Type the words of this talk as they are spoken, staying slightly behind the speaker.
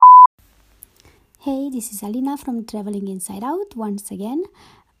Hey, this is Alina from Traveling Inside Out once again.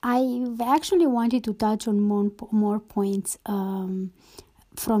 I actually wanted to touch on more points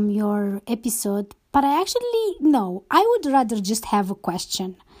from your episode, but I would rather just have a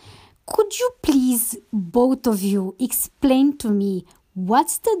question. Could you please, both of you, explain to me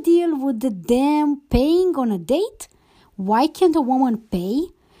what's the deal with the damn paying on a date? Why can't a woman pay?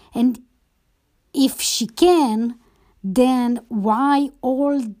 And if she can, then why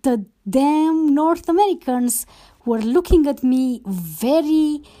all the damn North Americans were looking at me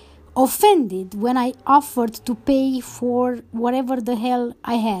very offended when I offered to pay for whatever the hell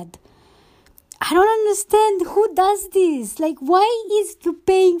I had? I don't understand who does this. Like, why is the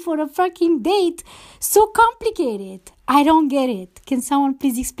paying for a fucking date so complicated? I don't get it. Can someone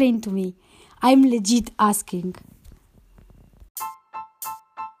please explain to me? I'm legit asking.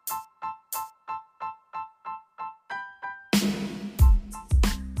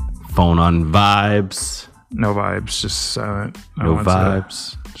 Phone on vibes. No vibes, just silent. No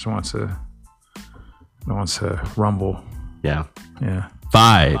vibes. No wants to rumble. Yeah.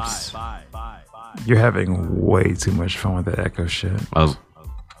 Vibes. Vibes. You're having way too much fun with that echo shit. I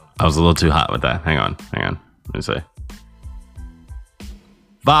was a little too hot with that. Hang on. Let me say.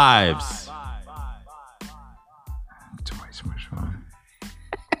 Vibes. Too much fun.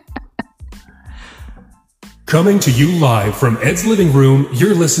 Coming to you live from Ed's living room,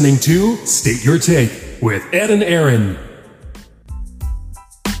 you're listening to State Your Take with Ed and Aaron.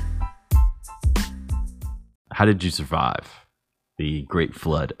 How did you survive the great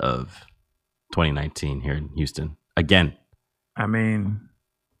flood of 2019 here in Houston? Again. I mean,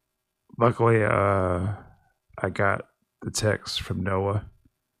 luckily, I got the text from Noah,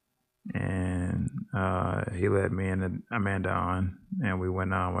 and he led me and Amanda on, and we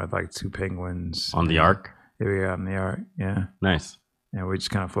went on with like 2 penguins. On the Ark? Yeah, we got on the Ark, yeah. Nice. And we just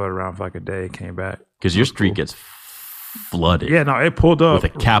kind of floated around for like a day, came back. Because your street gets flooded. Yeah, no, it pulled up.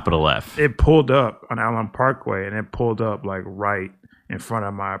 With a capital F. It pulled up on Allen Parkway, and it pulled up like right in front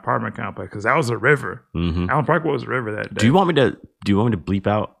of my apartment complex because that was a river. Mm-hmm. Allen Parkway was a river that day. Do you want me to bleep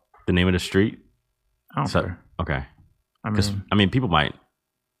out the name of the street? I don't care. Okay. I mean, people might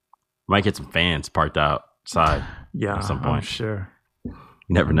get some fans parked outside. Yeah, at some point. I'm sure. You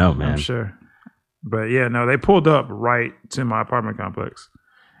never know, man. I'm sure. But yeah, no, they pulled up right to my apartment complex,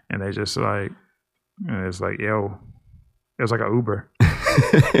 and they just like, and it's like, yo, it was like an Uber.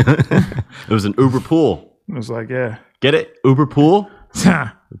 It was an Uber pool. It was like, yeah, get it? Uber pool?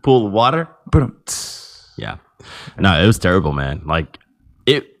 Pool of water? Yeah. No, it was terrible, man. Like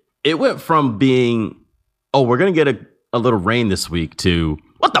it went from being, oh, we're gonna get a little rain this week to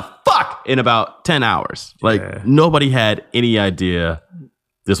what the fuck in about 10 hours. Like nobody had any idea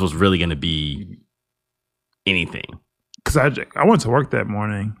this was really gonna be anything. Because I went to work that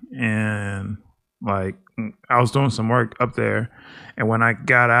morning, and like I was doing some work up there, and when I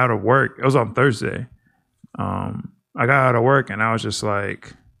got out of work, it was on Thursday. I got out of work, and I was just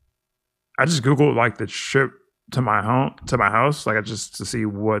like, I just Googled like the trip to my house, like just to see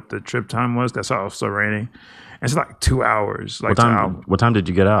what the trip time was. That's how it was still raining. And it's like 2 hours. Like what time did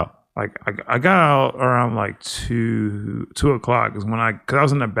you get out? Like I got out around like 2 o'clock is when because I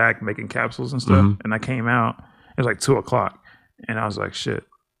was in the back making capsules and stuff, and I came out. It was like 2 o'clock, and I was like, shit.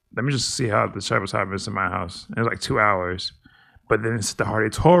 Let me just see how the travel time is in my house. And it was like 2 hours, but then the Hardy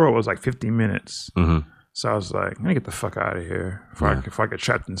Toro was like 50 minutes. Mm-hmm. So I was like, I'm gonna get the fuck out of here before I get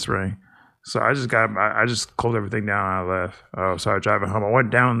trapped in this rain. So I just closed everything down and I left. Started driving home. I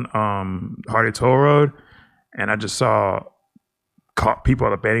went down Hardy Toll Road, and I just saw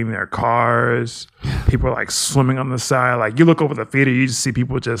people abandoning their cars. People like swimming on the side. Like you look over the feeder, you just see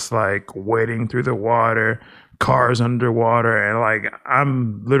people just like wading through the water, cars underwater, and like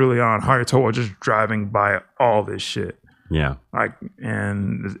I'm literally on Hardy Toll Road just driving by all this shit. Yeah. Like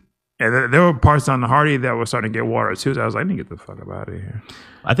and there were parts on the Hardy that were starting to get water too. So I was like, I need to get the fuck up out of here.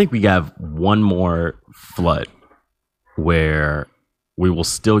 I think we have one more flood where we will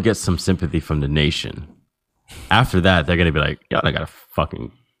still get some sympathy from the nation. After that, they're going to be like, y'all got to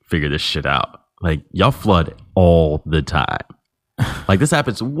fucking figure this shit out. Like, y'all flood all the time. Like, this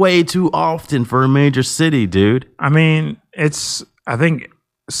happens way too often for a major city, dude. I mean, I think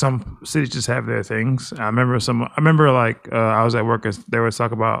some cities just have their things. I remember like I was at work and they would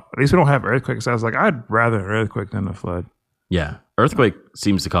talk about, at least we don't have earthquakes. I was like, I'd rather an earthquake than a flood. Yeah. Earthquake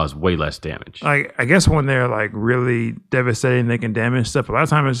seems to cause way less damage. Like, I guess when they're like really devastating, they can damage stuff. A lot of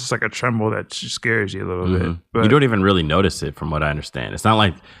times it's just like a tremble that scares you a little bit. But you don't even really notice it from what I understand. It's not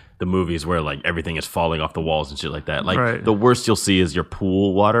like the movies where like everything is falling off the walls and shit like that. Like the worst you'll see is your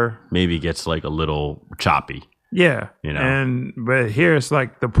pool water maybe gets like a little choppy. Yeah. You know? But here it's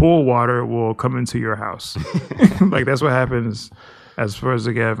like the pool water will come into your house. Like that's what happens as far as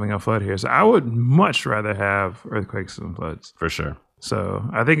having a flood here. So I would much rather have earthquakes than floods. For sure. So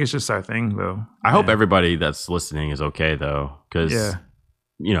I think it's just our thing, though. I hope everybody that's listening is okay, though, because,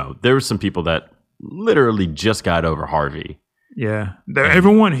 you know, there were some people that literally just got over Harvey. Yeah.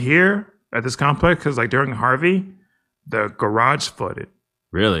 Everyone here at this complex, because like during Harvey, the garage flooded.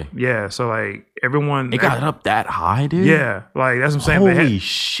 Really? Yeah. So like everyone. It got up that high, dude? Yeah. Like that's what I'm saying. Holy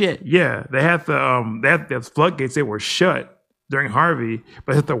shit. Yeah. They had the floodgates, they were shut during Harvey,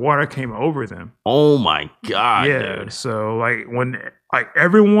 but the water came over them. Oh my God. Yeah. Dude. So like when like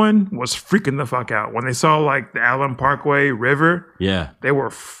everyone was freaking the fuck out when they saw like the Allen Parkway River. Yeah. They were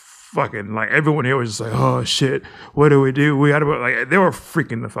fucking like everyone here was just like, oh shit, what do? We gotta like they were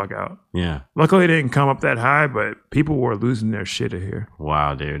freaking the fuck out. Yeah. Luckily it didn't come up that high, but people were losing their shit here.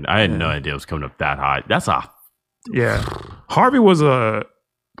 Wow, dude. I had no idea it was coming up that high. That's yeah. Harvey was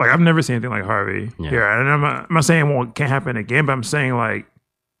like I've never seen anything like Harvey here. And I'm not saying it can't happen again, but I'm saying like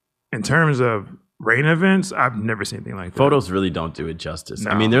in terms of rain events, I've never seen anything like that. Photos really don't do it justice.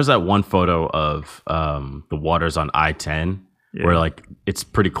 No. I mean, there's that one photo of the waters on I-10 where like it's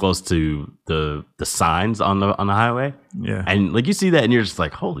pretty close to the signs on the highway. Yeah. And like you see that and you're just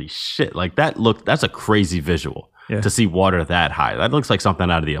like, holy shit. Like that's a crazy visual to see water that high. That looks like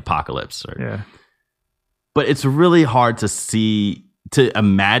something out of the apocalypse. Yeah. But it's really hard to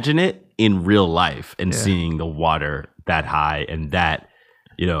imagine it in real life and seeing the water that high and that,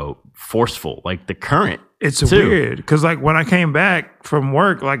 you know, forceful, like the current. It's weird because like when I came back from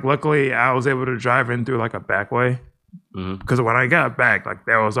work, like luckily I was able to drive in through like a back way because when I got back, like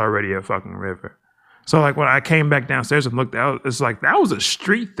there was already a fucking river. So like when I came back downstairs and looked out, it's like that was a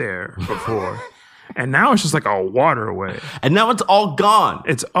street there before. And now it's just like a waterway. And now it's all gone.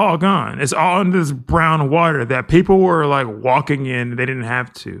 It's all gone. It's all in this brown water that people were like walking in. They didn't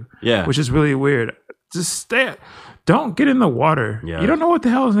have to. Yeah. Which is really weird. Just stay. Don't get in the water. Yeah. You don't know what the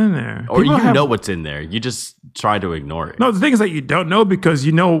hell is in there. Or you know what's in there. You just try to ignore it. No, the thing is that you don't know because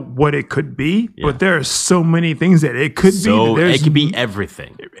you know what it could be. Yeah. But there are so many things that it could be. So it could be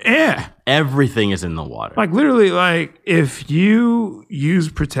everything. Yeah. Everything is in the water. Like literally, like if you use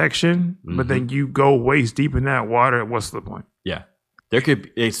protection, but then you go waist deep in that water, what's the point? Yeah. There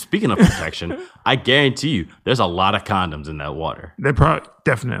could be, speaking of protection, I guarantee you there's a lot of condoms in that water. They're probably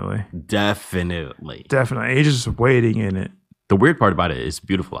definitely. You're just waiting in it. The weird part about it is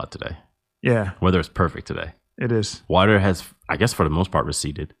beautiful out today. Yeah. Weather is perfect today. It is. Water has, I guess for the most part,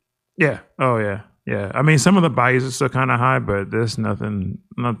 receded. Yeah. Oh yeah. Yeah. I mean, some of the bayous are still kind of high, but there's nothing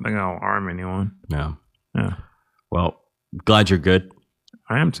that'll harm anyone. No. Yeah. Well, glad you're good.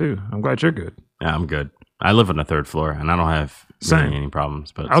 I am too. I'm glad you're good. Yeah, I'm good. I live on the third floor and I don't have really any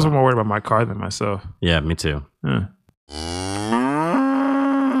problems. But I was more worried about my car than myself. Yeah, me too. Yeah.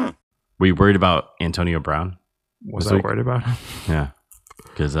 Were you worried about Antonio Brown? Was I worried about him? Yeah.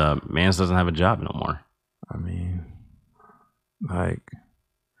 Because Mans doesn't have a job no more. I mean, like,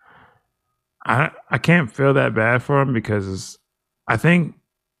 I can't feel that bad for him because I think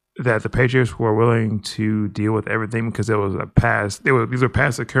that the Patriots were willing to deal with everything because it was these were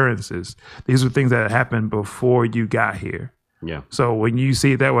past occurrences. These were things that happened before you got here. Yeah. So when you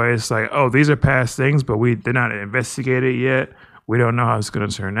see it that way, it's like, oh, these are past things, but they're not investigated yet. We don't know how it's going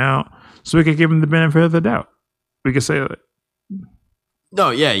to turn out. So we could give them the benefit of the doubt. We could say that. No,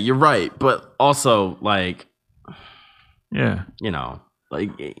 yeah, you're right. But also, like, yeah, you know, like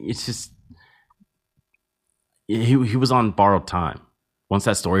it's just he was on borrowed time. Once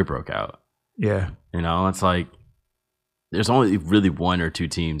that story broke out, yeah, you know, it's like there's only really one or two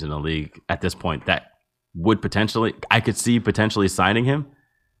teams in the league at this point that would I could see potentially signing him.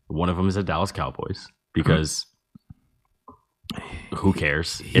 One of them is the Dallas Cowboys because who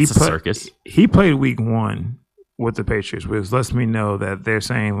cares? It's a circus. He played week 1 with the Patriots, which lets me know that they're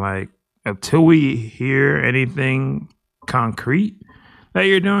saying like until we hear anything concrete that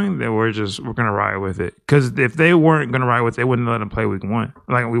you're doing, that we're gonna ride with it. Because if they weren't gonna ride with it, they wouldn't let him play week 1.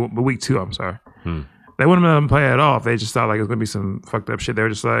 Like week 2, I'm sorry. They wouldn't let him play at all if they just thought like it was gonna be some fucked up shit. They were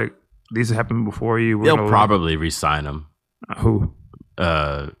just like, these happened before you. They'll probably re-sign him. Who?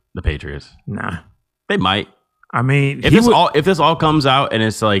 The Patriots. Nah. They might. I mean, if this all comes out and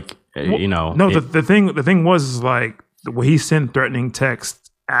it's like, you know. No, the thing was like when he sent threatening texts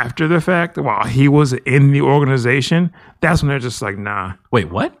after the fact while he was in the organization, that's when they're just like, nah. Wait,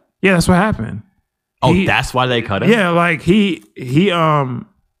 what? Yeah, that's what happened. Oh, that's why they cut him? Yeah, like he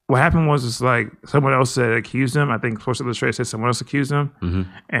what happened was it's like someone else said accused him. I think Sports Illustrated said someone else accused him,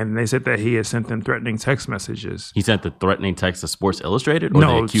 and they said that he had sent them threatening text messages. He sent the threatening text to Sports Illustrated, or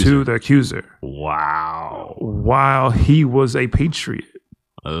No, to the accuser. Wow. While he was a Patriot.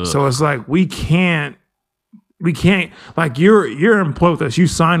 Ugh. So it's like we can't like you're employed with us. You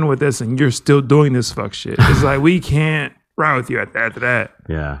signed with us, and you're still doing this fuck shit. It's like we can't ride with you after that.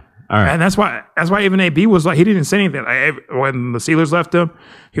 Yeah. All right. And that's why even AB was like, he didn't say anything. Like when the Steelers left him,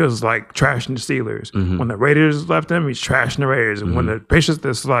 he was like trashing the Steelers. When the Raiders left him, he's trashing the Raiders. And when the Patriots,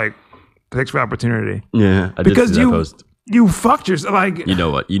 this like takes for opportunity. Yeah. Because you fucked yourself. Like, you know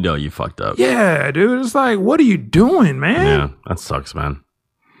what? You know you fucked up. Yeah, dude. It's like, what are you doing, man? Yeah, that sucks, man.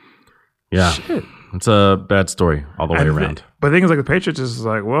 Yeah. Shit. It's a bad story all the way around. But the thing is, like, the Patriots is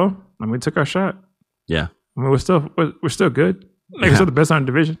like, well, I mean, we took our shot. Yeah. I mean, we're still good. Like, we're still the best on the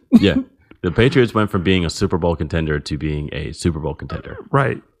division. Yeah. The Patriots went from being a Super Bowl contender to being a Super Bowl contender.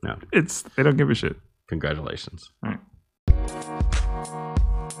 Right. No. They don't give a shit. Congratulations. All right.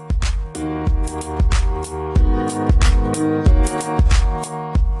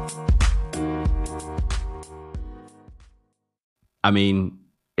 I mean,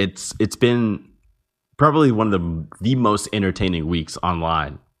 it's been probably one of the most entertaining weeks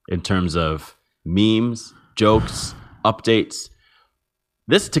online in terms of memes, jokes, updates.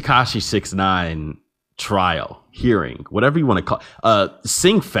 This Tekashi 6ix9ine trial, hearing, whatever you want to call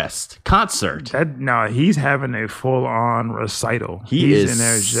Sing Fest concert. He's having a full-on recital. He's in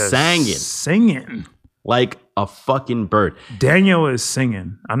there just singing like a fucking bird. Daniel is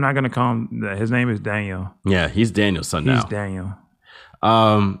singing. I'm not gonna call him. His name is Daniel. Yeah, he's Daniel's son now. He's Daniel.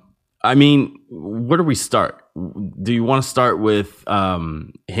 I mean, where do we start? Do you want to start with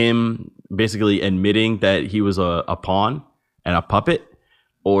him basically admitting that he was a pawn and a puppet?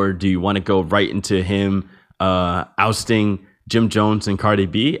 Or do you want to go right into him ousting Jim Jones and Cardi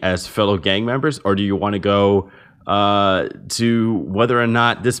B as fellow gang members? Or do you want to go to whether or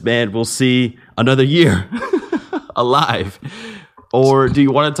not this man will see another year alive? Or do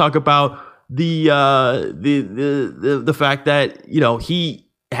you want to talk about the fact that, you know, he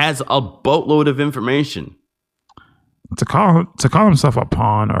has a boatload of information? To call himself a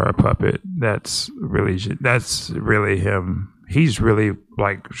pawn or a puppet, that's really him. He's really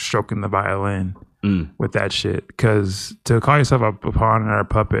like stroking the violin with that shit. Because to call yourself a pawn or a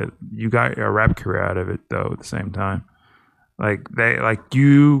puppet, you got a rap career out of it though. At the same time,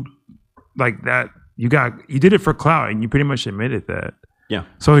 you did it for clout, and you pretty much admitted that. Yeah.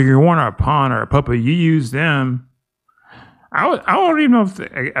 So you weren't a pawn or a puppet. You used them. I don't even know if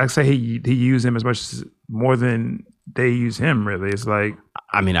I say he used them as much as more than they use him. Really, it's like.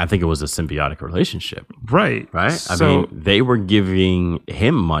 I mean, I think it was a symbiotic relationship. Right. I mean, they were giving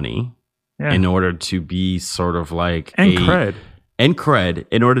him money in order to be sort of like cred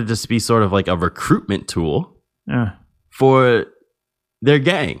in order to be sort of like a recruitment tool for their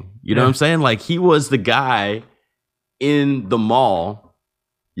gang. You know what I'm saying? Like, he was the guy in the mall,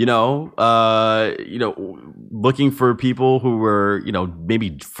 looking for people who were,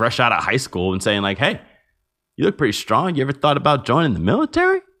 maybe fresh out of high school and saying like, hey, you look pretty strong. You ever thought about joining the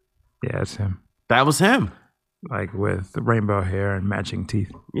military? Yeah, it's him. That was him. Like with the rainbow hair and matching teeth.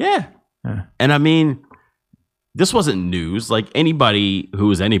 Yeah. And I mean, this wasn't news. Like, anybody who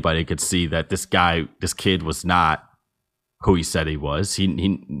was anybody could see that this kid was not who he said he was.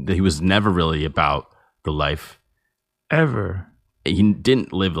 He was never really about the life. Ever. He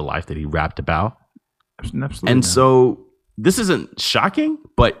didn't live the life that he rapped about. Absolutely. And so this isn't shocking,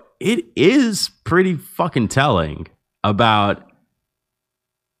 but it is pretty fucking telling about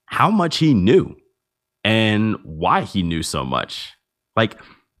how much he knew and why he knew so much. Like,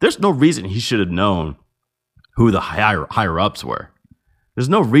 there's no reason he should have known who the higher ups were. There's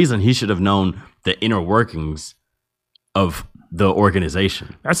no reason he should have known the inner workings of the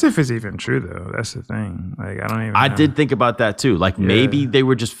organization. That's if it's even true, though. That's the thing. Like, I did think about that too. Like, maybe they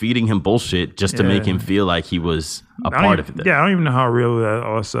were just feeding him bullshit just to make him feel like he was a part of it. Yeah, I don't even know how real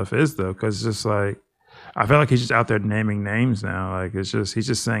all that stuff is, though, because it's just like, I feel like he's just out there naming names now. Like, he's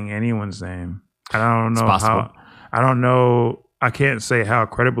just saying anyone's name. I don't know how. I don't know. I can't say how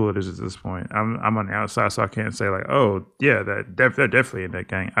credible it is at this point. I'm on the outside, so I can't say like, oh yeah, they're definitely in that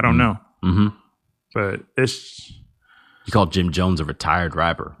gang. I don't know, but it's. He called Jim Jones a retired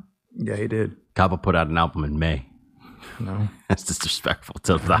rapper. Yeah, he did. Kappa put out an album in May. No, that's disrespectful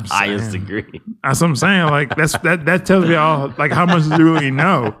to the highest degree. That's what I'm saying. Like, that tells me all, like, how much does he really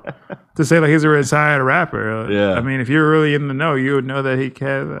know to say like he's a retired rapper. Yeah, I mean, if you're really in the know, you would know that he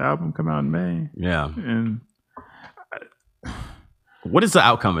had an album come out in May. Yeah. And what is the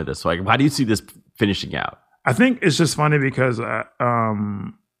outcome of this? Like, how do you see this finishing out? I think it's just funny because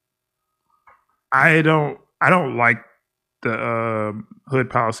I don't like the hood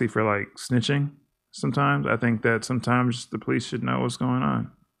policy for like snitching. Sometimes I think that sometimes the police should know what's going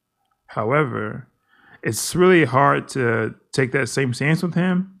on. However, it's really hard to take that same stance with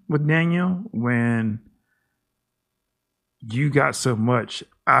Daniel, when you got so much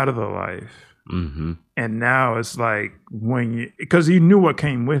out of the life. Mm-hmm. And now it's like because you knew what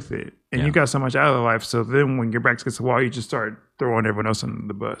came with it, and you got so much out of the life. So then when your back against the wall, you just start throwing everyone else under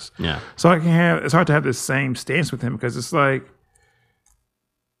the bus. Yeah. So it's hard to have the same stance with him, because it's like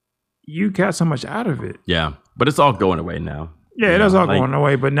you got so much out of it. Yeah, but it's all going away now. Yeah, it is all going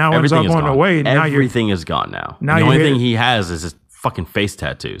away. But now when it's all going away, now everything is gone now. Now the only thing he has is his fucking face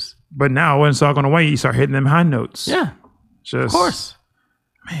tattoos. But now when it's all going away, you start hitting them high notes. Yeah, of course.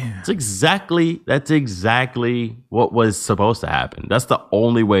 Man, that's exactly what was supposed to happen. That's the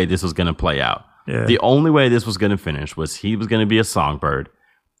only way this was going to play out. Yeah. The only way this was going to finish was he was going to be a songbird,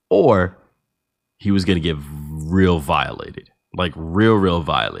 or he was going to get real violated, like real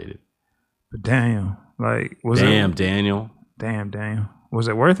violated. But Daniel, like, Daniel, was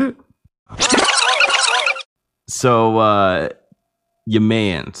it worth it? So, your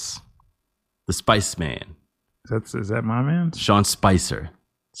man's the Spice Man. Is that my man? Sean Spicer.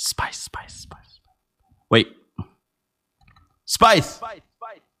 Spice. Wait. Spice. I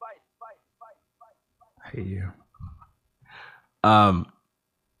hate you.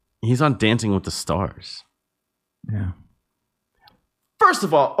 He's on Dancing with the Stars. Yeah. First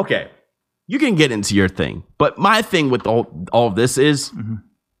of all, okay, you can get into your thing, but my thing with all of this is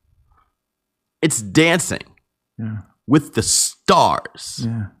it's dancing with the stars.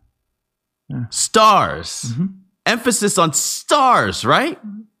 Yeah. Stars. Mm-hmm. Emphasis on stars, right?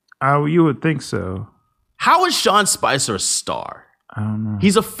 You would think so. How is Sean Spicer a star? I don't know.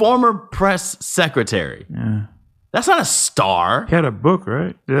 He's a former press secretary. Yeah. That's not a star. He had a book,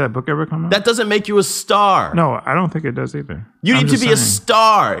 right? Did that book ever come out? That doesn't make you a star. No, I don't think it does either. You need to be a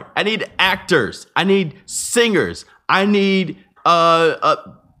star. I need actors. I need singers. I need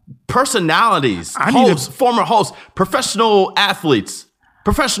personalities. Former hosts, professional athletes,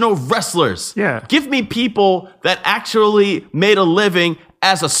 professional wrestlers. Yeah. Give me people that actually made a living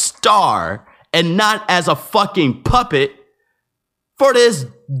as a star and not as a fucking puppet for this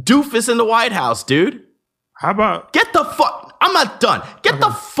doofus in the White House, dude. How about... Get the fuck... I'm not done. Get the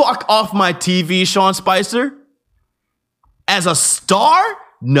fuck off my TV, Sean Spicer. As a star?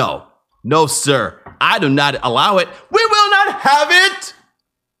 No. No, sir. I do not allow it. We will not have it.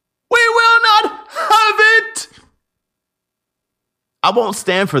 We will not have it. I won't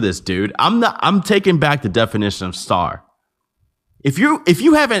stand for this, dude. I'm taking back the definition of star. If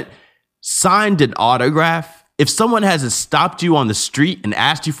you haven't signed an autograph, if someone hasn't stopped you on the street and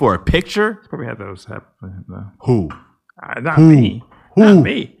asked you for a picture, probably had those happen. Who? Not me. Not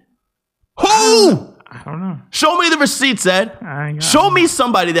me. Who? I don't know. Show me the receipts, Ed. Show me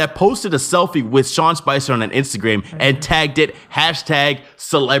somebody that posted a selfie with Sean Spicer on an Instagram and tagged it hashtag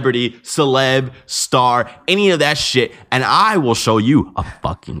celebrity, celeb, star, any of that shit, and I will show you a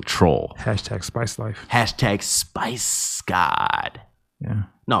fucking troll. Hashtag Spice Life. Hashtag Spice God. Yeah.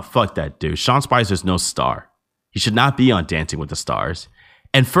 No, fuck that dude. Sean Spicer's no star. He should not be on Dancing with the Stars.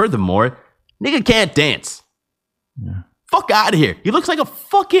 And furthermore, nigga can't dance. Yeah. Fuck out of here. He looks like a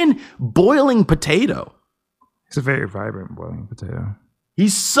fucking boiling potato. He's a very vibrant boiling potato. He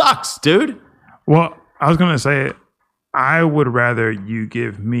sucks, dude. Well, I was going to say, I would rather you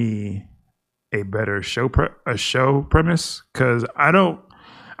give me a better show premise, because I don't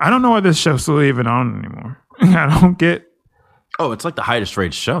know why this show's still even on anymore. I don't get. Oh, it's like the highest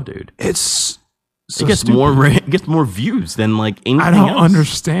rated show, dude. It's so it gets more views than like anything I don't else.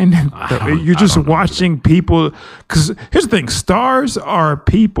 understand it. You're just watching people. Because here's the thing: stars are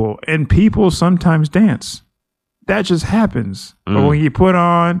people, and people sometimes dance. That just happens. But when you put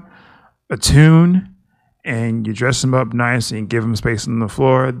on a tune and you dress them up nice and give them space on the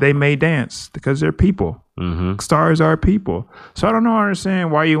floor, they may dance because they're people. Mm-hmm. Stars are people. So I don't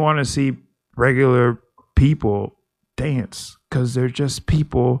understand why you want to see regular people dance, because they're just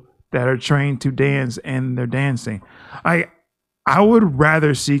people that are trained to dance and they're dancing. I would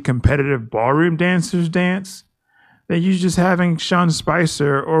rather see competitive ballroom dancers dance than you just having Sean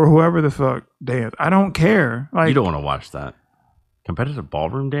Spicer or whoever the fuck dance. I don't care. Like, you don't want to watch that. Competitive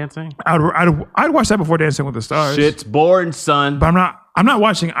ballroom dancing? I'd watch that before Dancing with the Stars. Shit's boring, son. But I'm not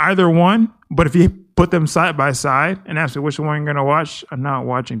watching either one. But if you put them side by side and ask me which one you're gonna watch, I'm not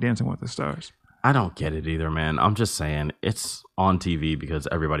watching Dancing with the Stars. I don't get it either, man. I'm just saying it's on TV because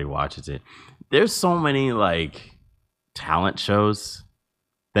everybody watches it. There's so many like talent shows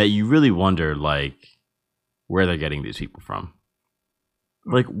that you really wonder like where they're getting these people from.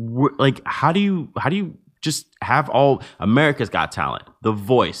 Like, how do you just have all America's Got Talent, The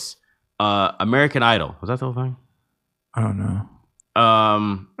Voice, American Idol? Was that the whole thing? I don't know.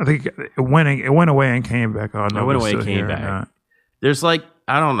 I think it went away and came back. I don't know. It went away and came back. There's like,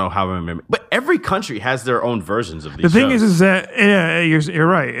 I don't know how I remember, but every country has their own versions of these. The thing shows. is that yeah, you're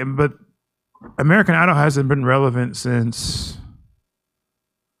right, but American Idol hasn't been relevant since.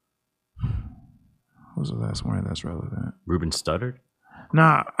 What was the last one that's relevant? Ruben Studdard?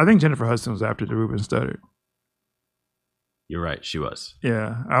 Nah, I think Jennifer Hudson was after the Ruben Studdard. You're right, she was.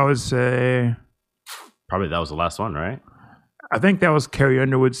 Yeah, I would say probably that was the last one, right? I think that was Carrie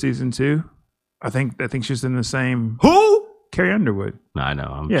Underwood season 2. I think she's in the same. Who? Carrie Underwood. No, I know.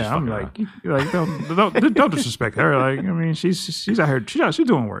 I'm like don't disrespect her. Like, I mean, she's out here. She's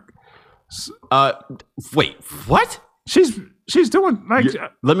doing work. Wait, what? She's doing like.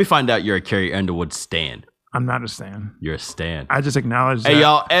 Let me find out. You're a Carrie Underwood stan. I'm not a stan. You're a stan. I just acknowledge. Hey,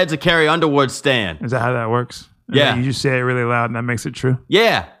 y'all, Ed's a Carrie Underwood stan. Is that how that works? Yeah. You just say it really loud and that makes it true.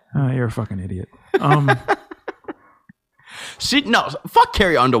 Yeah. You're a fucking idiot. Fuck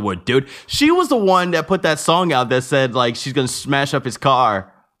Carrie Underwood, dude. She was the one that put that song out that said like she's gonna smash up his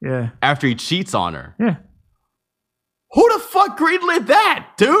car. Yeah. After he cheats on her. Yeah. Who the fuck greenlit that,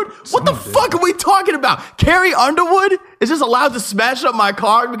 dude? What the fuck are we talking about? Carrie Underwood is just allowed to smash up my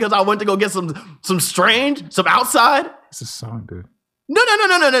car because I went to go get some outside? It's a song, dude. No.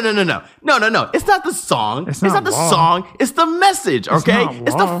 It's not the song. It's not the song. It's the message, okay?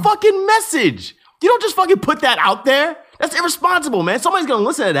 It's the fucking message. You don't just fucking put that out there. That's irresponsible, man. Somebody's going to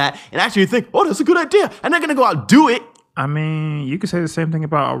listen to that and actually think, oh, that's a good idea. And they're going to go out and do it. I mean, you could say the same thing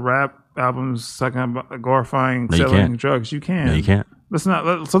about rap albums talking about glorifying selling drugs. You can. No, you can't. Let's not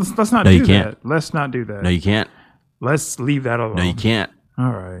do that. Let's not do that. No, you can't. Let's leave that alone. No, you can't.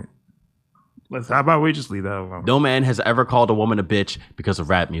 All right. How about we just leave that alone? No man has ever called a woman a bitch because of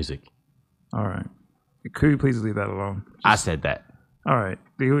rap music. All right. Could you please leave that alone? I said that. All right.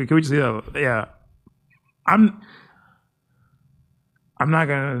 Can we just leave that alone? Yeah. I'm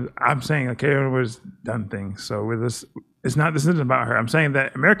saying like Carrie Underwood's done things. So with this isn't about her. I'm saying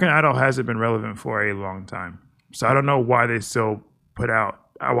that American Idol hasn't been relevant for a long time. So I don't know why they still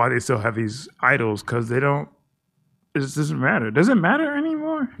why they still have these idols, because it doesn't matter. Does it matter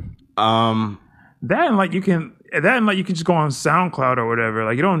anymore? That and like you can just go on SoundCloud or whatever.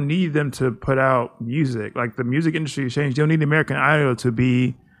 Like you don't need them to put out music. Like the music industry has changed. You don't need American Idol to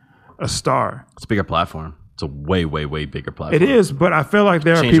be a star. It's a bigger platform. It's a way, way, way bigger platform. It is, but I feel like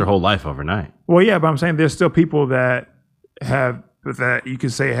there are change your whole life overnight. Well, yeah, but I'm saying there's still people that you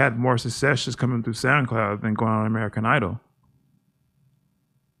could say had more success just coming through SoundCloud than going on American Idol.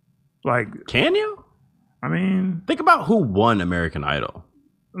 Like, can you? I mean, think about who won American Idol.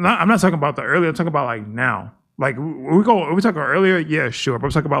 I'm not talking about the earlier. I'm talking about like now. Like we talking earlier, yeah, sure. But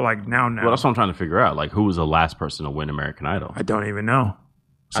I'm talking about like now. Well, that's what I'm trying to figure out. Like, who was the last person to win American Idol? I don't even know.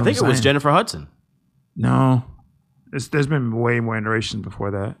 I think it was Jennifer Hudson. No, there's been way more iterations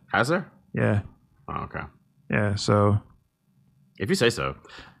before that. Has there? Yeah. Oh, okay. Yeah. So, if you say so,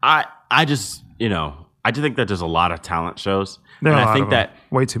 I just I just think that there's a lot of talent shows, and I think that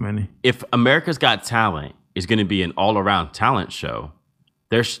way too many. If America's Got Talent is going to be an all-around talent show,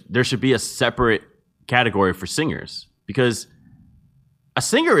 there should be a separate category for singers, because a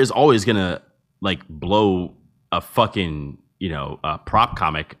singer is always going to like blow a fucking a prop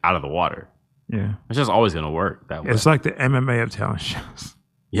comic out of the water. Yeah, it's just always going to work that way. It's like the MMA of talent shows.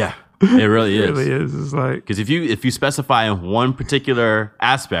 Yeah, it really is. It really is. It's like, because if you specify in one particular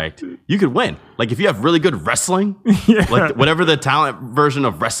aspect, you could win. Like if you have really good wrestling, like whatever the talent version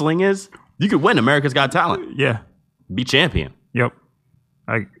of wrestling is, you could win America's Got Talent. Yeah, be champion. Yep.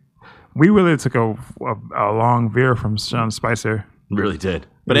 Like we really took a long veer from Sean Spicer. Really did.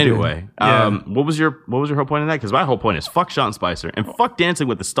 But anyway, what was your whole point of that? Because my whole point is fuck Sean Spicer and fuck Dancing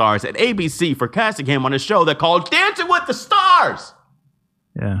with the Stars at ABC for casting him on a show that called Dancing with the Stars.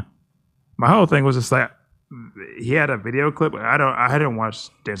 Yeah, my whole thing was just like he had a video clip. I hadn't watched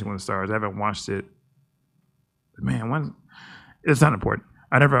Dancing with the Stars. I haven't watched it. Man, it's not important.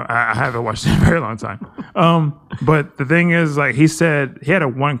 I haven't watched it in a very long time. But the thing is, like he said, he had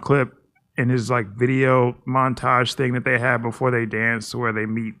one clip in his like video montage thing that they had before they dance, where they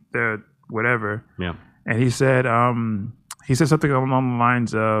meet the whatever. Yeah. And he said something along the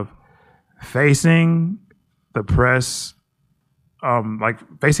lines of facing the press,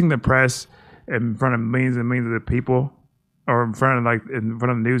 facing the press in front of millions and millions of people, or in front of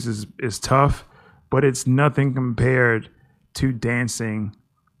the news is tough, but it's nothing compared to dancing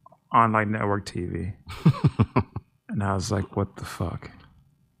on like network TV. And I was like, what the fuck?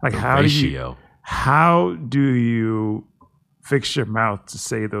 Like how do you fix your mouth to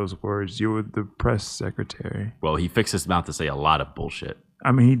say those words. You were the press secretary. Well, he fixed his mouth to say a lot of bullshit.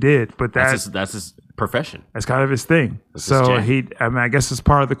 I mean, he did, but That's his profession. that's kind of his thing. That's his So jam. I guess it's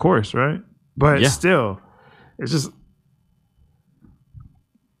part of the course, right? But Yeah. still, it's just,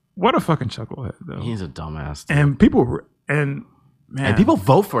 what a fucking chucklehead, though. He's a dumbass. Dude. And people, man, And people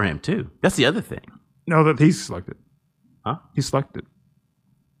vote for him too. That's the other thing. know that he's selected. Huh? He's selected.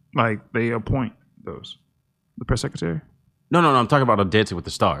 Like, they appoint those. The press secretary? No. I'm talking about on Dancing with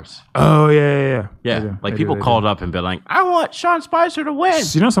the Stars. Oh, yeah. Yeah, They do. like They people do. called up and been like, "I want Sean Spicer to win."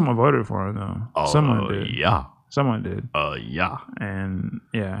 You know, someone voted for him, though. Oh, Someone did. yeah. Someone did. Yeah. And,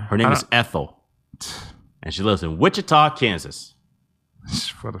 yeah. Her name is Ethel, and she lives in Wichita, Kansas.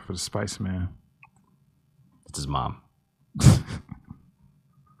 For the Spice Man. That's his mom.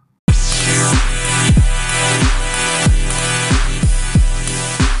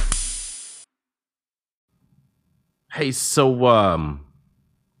 Hey, so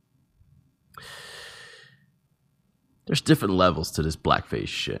there's different levels to this blackface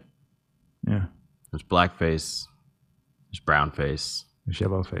shit. Yeah. There's blackface, there's brownface. There's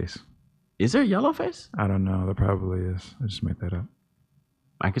yellow face. Is there yellow face? I don't know. There probably is. I just made that up.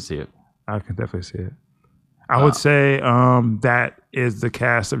 I can see it. I can definitely see it. I would say that is the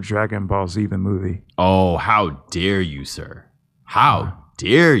cast of Dragon Ball Z, the movie. Oh, how dare you, sir? How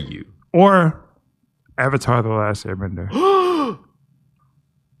dare you? Or Avatar: The Last Airbender.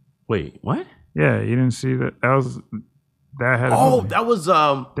 Wait, what? Yeah, you didn't see that? That had a Oh, movie. that was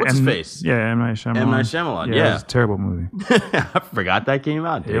what's his M- face? Yeah, M. Night Shyamalan. M. Night Shyamalan, It yeah. was a terrible movie. I forgot that came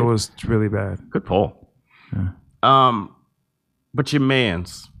out, dude. It was really bad. Good pull. But your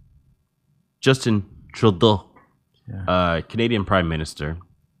man's Justin Trudeau, Canadian Prime Minister,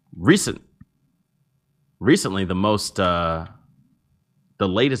 recently the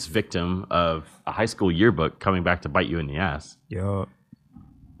latest victim of a high school yearbook coming back to bite you in the ass. Yo,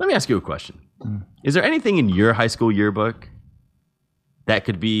 Let me ask you a question. Is there anything in your high school yearbook that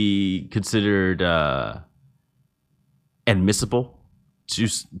could be considered admissible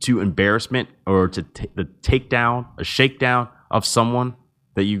to embarrassment or to the takedown, a shakedown of someone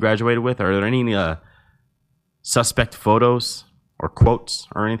that you graduated with? Are there any suspect photos or quotes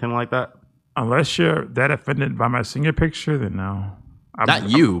or anything like that? unless you're that offended by my senior picture, then no. Not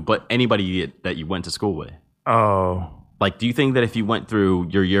you, but anybody that you went to school with. Oh, Like, do you think that if you went through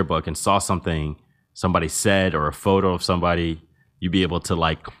your yearbook and saw something somebody said or a photo of somebody, you'd be able to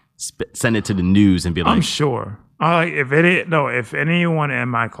like send it to the news and be like, I'm sure. If anyone in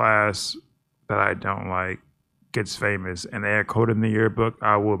my class that I don't like gets famous and they are quoted in the yearbook,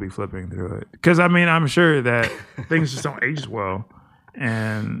 I will be flipping through it. Because I mean, I'm sure that things just don't age well,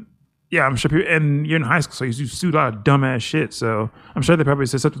 and yeah, I'm sure people. And you're in high school, so you do a lot of dumbass shit. So I'm sure they probably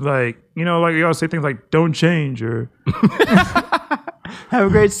said something like, like you always say things like "don't change" or have a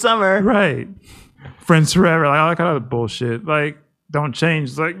great summer. right, friends forever, like all that kind of bullshit. Like, don't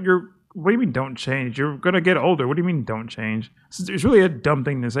change. It's like what do you mean don't change? You're gonna get older. What do you mean don't change? It's really a dumb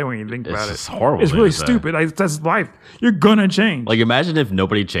thing to say when you think about it. It's horrible. It's thing really to say. stupid. Like, that's life. You're gonna change. Like, imagine if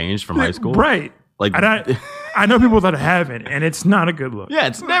nobody changed from high school. Right. Like, And I know people that haven't, and it's not a good look. yeah,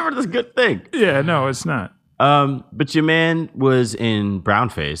 it's never this good thing. Yeah, no, it's not. But your man was in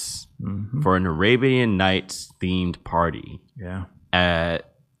brownface for an Arabian Nights themed party Yeah.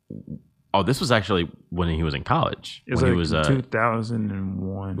 this was actually when he was in college. It was When like he was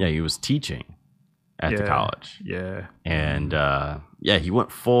 2001. yeah, he was teaching at the college. Yeah. And he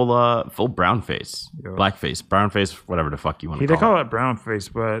went full brownface, Yo. blackface, brownface, whatever the fuck you want to They call call it brown face,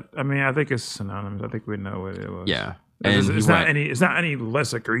 but I mean, I think it's synonymous. I think we know what it was. Yeah. And And it's he not went- any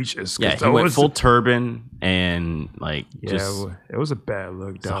less egregious. 'Cause Yeah, he that went was- full turban and like Yeah, just it was a bad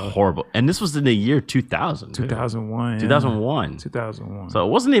look, it's a dog. horrible. And this was in the year 2000. 2001. 2001. 2001. So it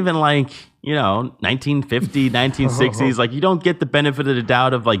wasn't even like, 1950, 1960s. Like, you don't get the benefit of the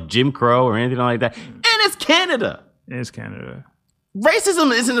doubt of like Jim Crow or anything like that. And it's Canada. It's Canada.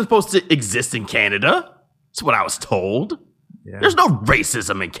 Racism isn't supposed to exist in Canada. That's what I was told. Yeah. There's no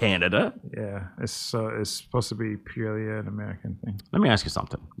racism in Canada. Yeah, it's supposed to be purely an American thing. Let me ask you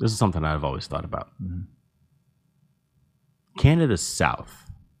something. This is something I've always thought about. Canada's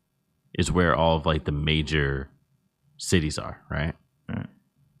south is where all of like the major cities are, right? Right.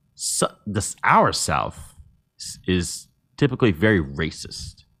 So our south is typically very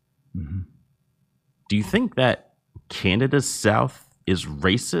racist. Do you think that Canada's south is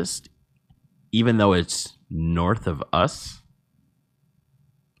racist, even though it's north of us?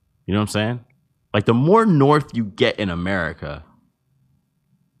 You know what I'm saying? Like, the more north you get in America,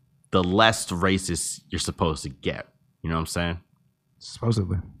 the less racist you're supposed to get. You know what I'm saying?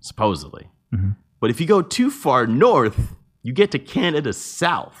 Supposedly. Supposedly. But if you go too far north,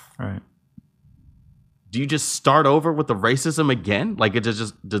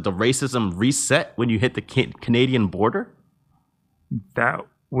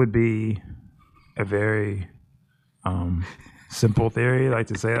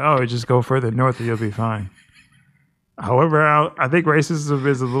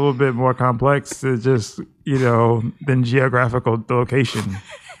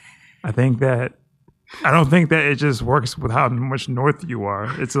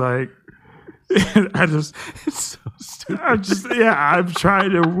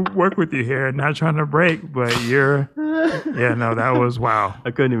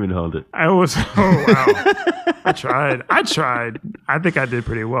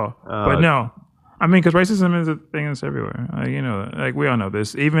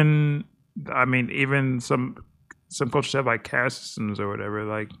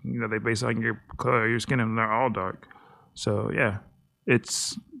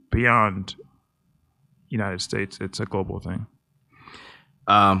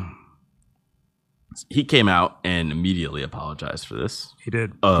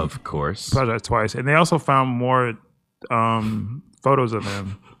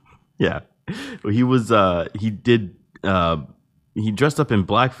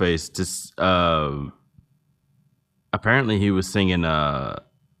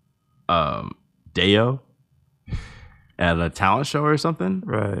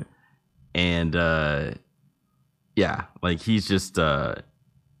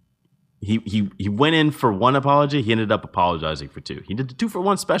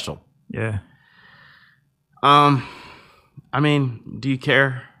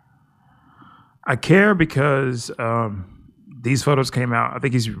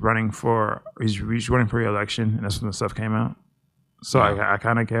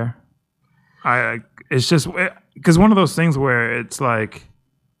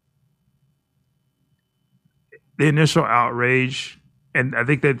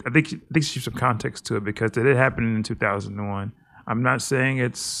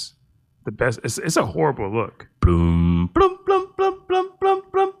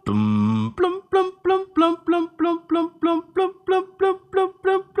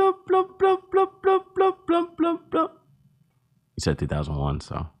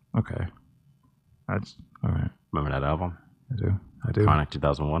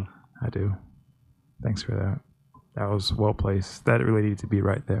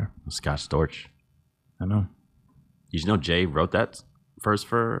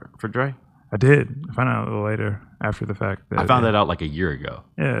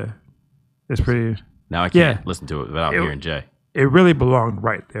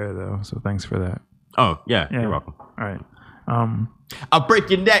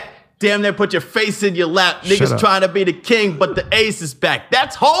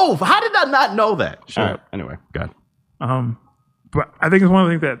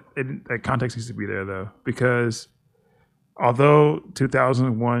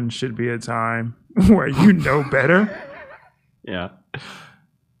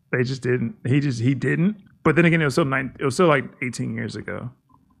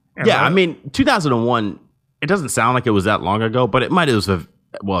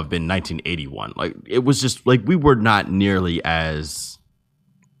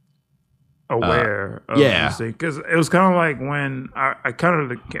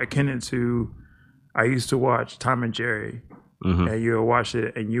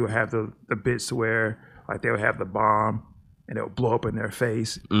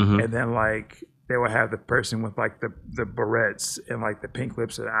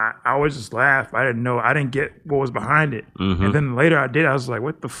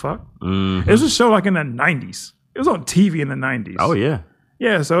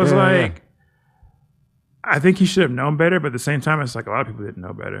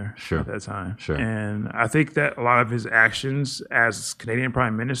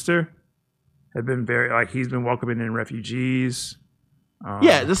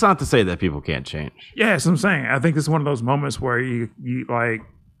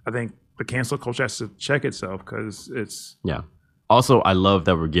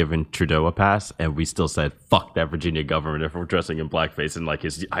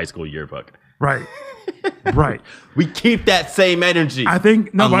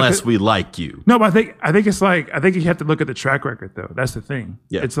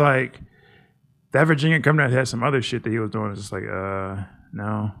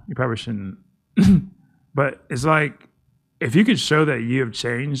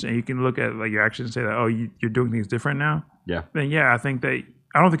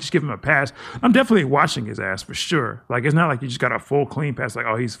 I don't think you should give him a pass. I'm definitely watching his ass for sure. Like, it's not like you just got a full clean pass. Like,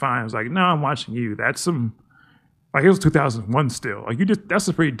 oh, he's fine. It's like, no, I'm watching you. That's some, like, it was 2001 still. Like, that's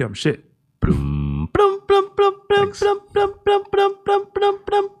some pretty dumb shit. I'm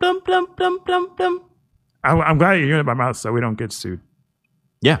glad you're hearing it by mouth so we don't get sued.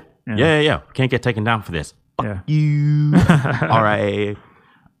 Yeah. Can't get taken down for this. Fuck you. All right.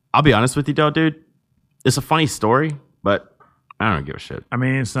 I'll be honest with you, though, dude. It's a funny story, but I don't give a shit. I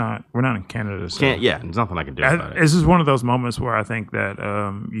mean, it's not. We're not in Canada, so there's nothing I can do about it. This is one of those moments where I think that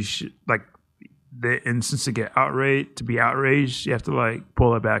you should, like, the instance to get outraged, to be outraged, you have to like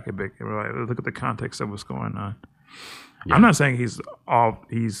pull it back a bit and like, look at the context of what's going on. Yeah. I'm not saying he's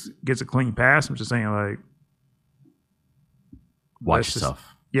gets a clean pass. I'm just saying like, watch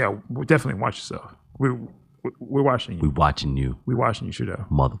yourself. Definitely watch yourself. We're watching you. We're watching you. We're watching you, Trudeau.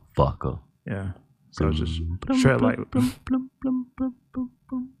 Motherfucker. Yeah. So just tread lightly.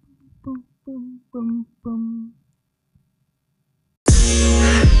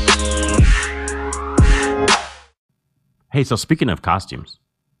 Hey, so speaking of costumes,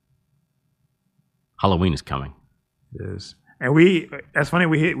 Halloween is coming. It is. And that's funny,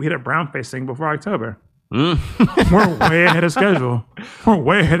 we hit a brown face thing before October. We're way ahead of schedule.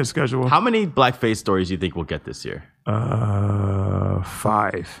 How many blackface stories do you think we'll get this year?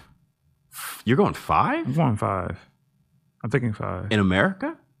 5. You're going 5? I'm going 5. I'm thinking 5. In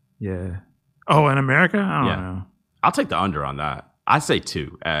America? Yeah. Oh, in America? I don't know. I'll take the under on that. I say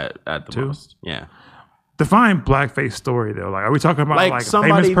 2 at the 2? most. Yeah. Define blackface story though. Like, are we talking about like a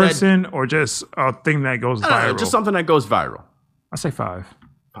famous person or just a thing that goes viral? Just something that goes viral. I say 5.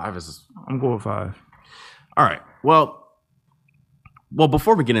 5 is. I'm going with 5. All right. Well,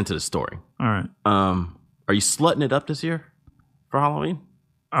 before we get into the story, all right. Are you slutting it up this year for Halloween?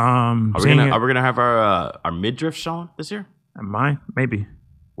 Are we gonna have our midriff showing this year? Mine, maybe.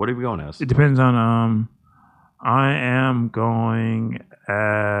 What are we going as? It depends on. I am going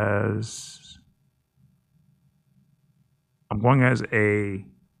as. I'm going as a.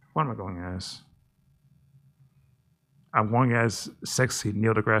 What am I going as? I'm going as sexy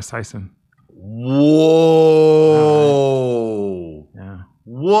Neil deGrasse Tyson. Whoa! Yeah.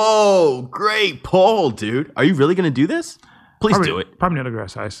 Whoa! Great poll, dude. Are you really gonna do this? Please do it. Probably Neil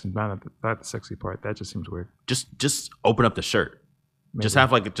deGrasse Tyson, not the sexy part. That just seems weird. Just open up the shirt. Maybe. Just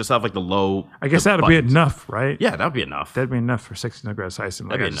have like the low. I guess that'd be enough, right? Yeah, that'd be enough. That'd be enough for sexy Neil deGrasse Tyson.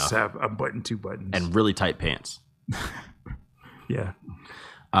 Like, that'd be enough. Have a button, 2 buttons, and really tight pants. Yeah.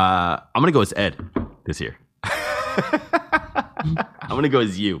 I'm gonna go as Ed this year. I'm gonna go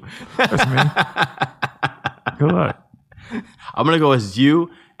as you. That's me. Good luck. I'm gonna go as you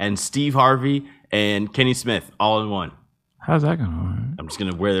and Steve Harvey and Kenny Smith all in one. How's that going on? I'm just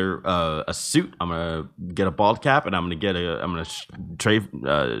gonna wear a suit. I'm gonna get a bald cap, and I'm gonna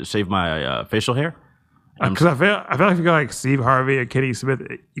shave my facial hair. Because I feel like if you go like Steve Harvey or Kenny Smith,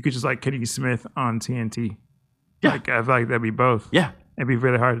 you could just like Kenny Smith on TNT. Yeah, like, I feel like that'd be both. Yeah, it'd be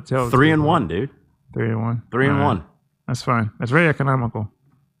really hard to tell. 3 in 1, dude. 3 in 1. 3 in 1. That's fine. That's very economical.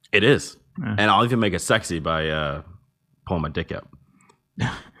 It is, and I'll even make it sexy by pulling my dick out.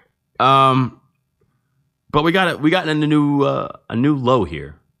 But we got a new low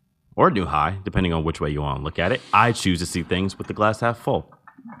here, or a new high, depending on which way you want to look at it. I choose to see things with the glass half full.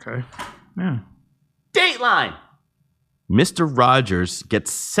 Okay. Yeah. Dateline. Mr. Rogers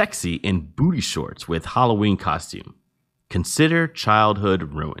gets sexy in booty shorts with Halloween costume. Consider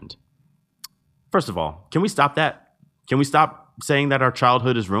childhood ruined. First of all, can we stop that? Can we stop saying that our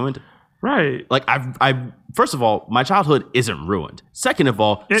childhood is ruined? Right. Like, first of all, my childhood isn't ruined. Second of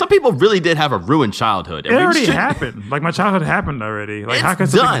all, some people really did have a ruined childhood. It already happened. Like, my childhood happened already. Like, how can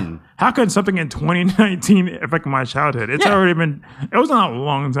something in 2019 affect my childhood? It's already been, it was not a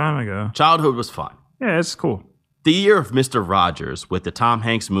long time ago. Childhood was fun. Yeah, it's cool. The year of Mr. Rogers, with the Tom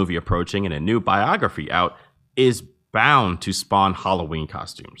Hanks movie approaching and a new biography out, is bound to spawn Halloween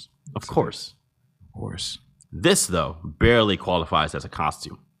costumes. Of course. Of course. This, though, barely qualifies as a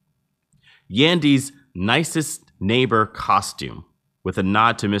costume. Yandy's nicest neighbor costume, with a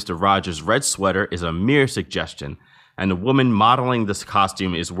nod to Mr. Rogers' red sweater, is a mere suggestion, and the woman modeling this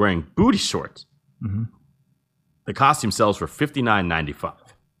costume is wearing booty shorts. Mm-hmm. The costume sells for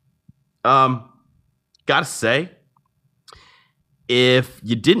 $59.95. Gotta say, if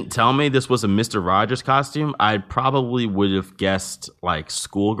you didn't tell me this was a Mr. Rogers costume, I probably would have guessed like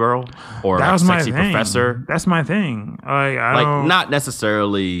schoolgirl or like sexy professor. That's my thing. Not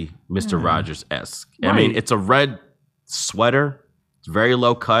necessarily Mr. Rogers-esque. Right. I mean, it's a red sweater. It's very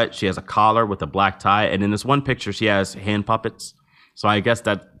low cut. She has a collar with a black tie, and in this one picture, she has hand puppets. So I guess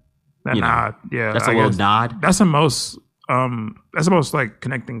that's a little nod. That's the most that's the most like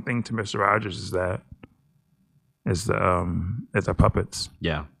connecting thing to Mr. Rogers is the puppets,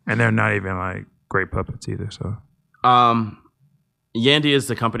 Yeah. and they're not even like great puppets either. So Yandy is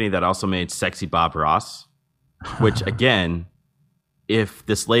the company that also made Sexy Bob Ross, which again, if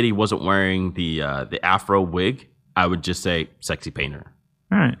this lady wasn't wearing the afro wig, I would just say sexy painter.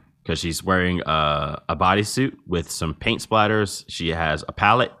 all right, Because she's wearing a bodysuit with some paint splatters. She has a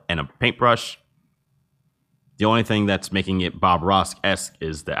palette and a paintbrush. The only thing that's making it Bob Ross-esque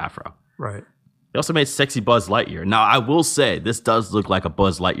is the afro. right. They also made sexy Buzz Lightyear. Now, I will say, this does look like a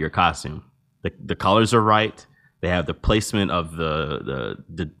Buzz Lightyear costume. The colors are right. They have the placement of the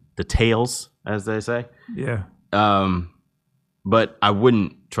tails, as they say. Yeah, But I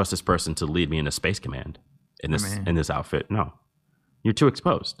wouldn't trust this person to lead me in a space command in this outfit. No. You're too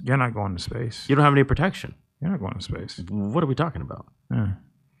exposed. you're not going to space. You don't have any protection. You're not going to space. What are we talking about? Yeah.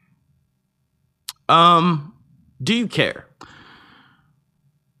 Do you care?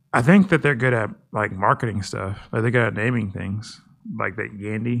 I think that they're good at like marketing stuff. Like they're good at naming things. Like that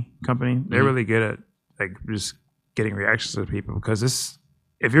Yandy company, they're really good at like just getting reactions to people. Because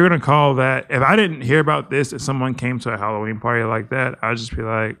if you're gonna call that, if I didn't hear about this, if someone came to a Halloween party like that, I'd just be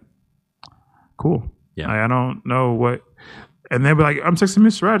like, cool. Yeah. Like, I don't know what, and they'd be like, I'm texting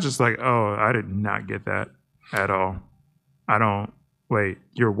Mr. Rogers. Just like, oh, I did not get that at all. I don't. Wait,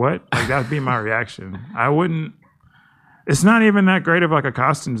 you're what? Like that'd be my reaction. I wouldn't. It's not even that great of like a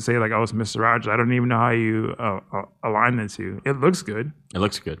costume to say like, oh, it's Mr. Rogers. I don't even know how you align the two. It looks good. It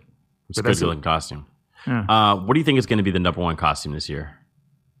looks good. It's a But good looking costume. Yeah. What do you think is going to be the number one costume this year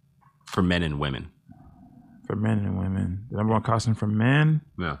for men and women? For men and women, the number one costume for men.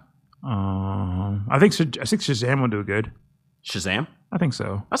 Yeah. I think Shazam will do good. Shazam? I think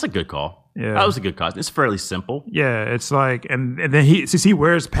so. That's a good call. Yeah. That was a good costume. It's fairly simple. Yeah, it's like, and then he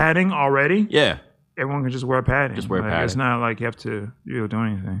wears padding already. Yeah. Everyone can just wear padding. Just wear Like, padding. It's not like you have to do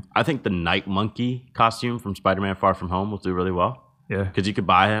anything. I think the Night Monkey costume from Spider-Man Far From Home will do really well. Yeah, Because you could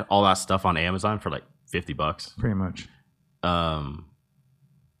buy all that stuff on Amazon for like $50. pretty much. As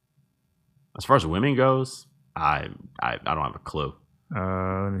far as women goes, I don't have a clue.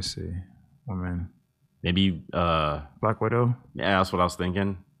 Let me see. Woman, Maybe Black Widow. yeah, that's what I was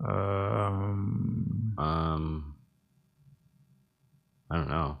thinking. I don't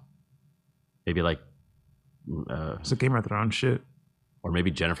know. Maybe like It's a Game of Thrones shit. or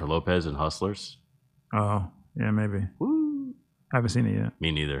maybe Jennifer Lopez in Hustlers. Oh, yeah, maybe. Woo. I haven't seen it yet.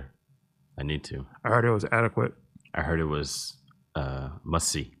 Me neither. I need to. I heard it was adequate. I heard it was must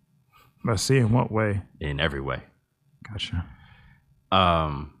see But see in what way? in every way. Gotcha.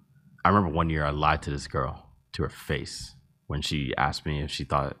 I remember one year I lied to this girl to her face when she asked me if she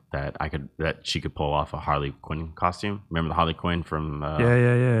thought that she could pull off a Harley Quinn costume. Remember the Harley Quinn from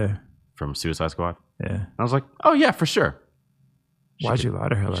Yeah. from Suicide Squad? Yeah. And I was like, oh yeah, for sure. Why'd you lie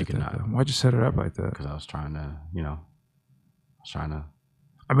to her like could that? not. though? Why'd you set her up like that? Because I was trying to,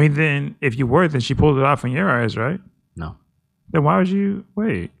 I mean, then if you were, then she pulled it off in your eyes, right? no, Then why would you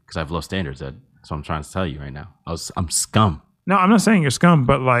wait? because I have low standards, Ed. That's what I'm trying to tell you right now. I'm scum. No, I'm not saying you're scum,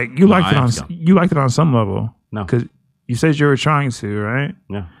 but like you liked I it am on scum. you liked it on some level. No. because you said you were trying to, right?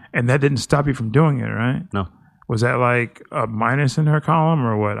 Yeah, And that didn't stop you from doing it, right? no. Was that like a minus in her column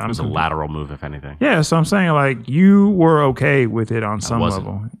or what? It was a lateral move, if anything. Yeah, so I'm saying like you were okay with it on some wasn't.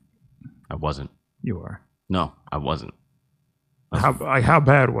 level. I wasn't. You were. No, I wasn't. How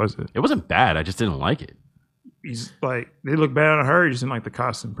bad was it? It wasn't bad. I just didn't like it. He's like they look bad on her. You just didn't like the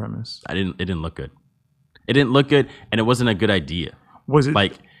costume premise. It didn't look good. It didn't look good, and it wasn't a good idea. Was it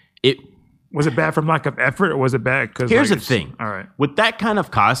Like it. Was it bad from lack of effort, or was it bad because? Here's the thing. All right. With that kind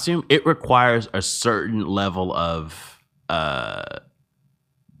of costume, it requires a certain level of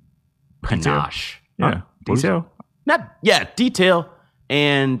panache. Yeah. Huh? What was it? Detail. Detail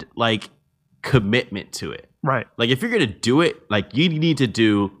and like commitment to it. Right. Like if you're gonna do it, like you need to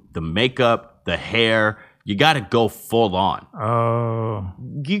do the makeup, the hair. You got to go full on. Oh.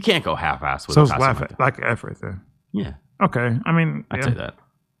 You can't go half-assed with So a it's costume like that. lack of effort then. Yeah, Okay. I mean, I'd yeah. say that.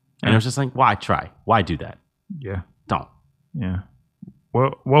 And it was just like, why try? Why do that? Yeah. Don't. Yeah.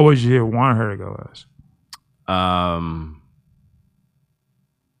 What would you want her to go as? I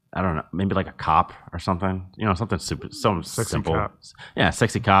don't know. Maybe like a cop or something. You know, something super, some Sexy simple. cop. Yeah,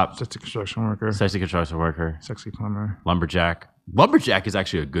 sexy cop, Just a construction worker, sexy construction worker, sexy plumber. lumberjack. Lumberjack is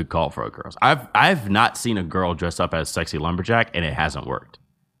actually a good call for a girl. I've not seen a girl dress up as sexy lumberjack, and it hasn't worked.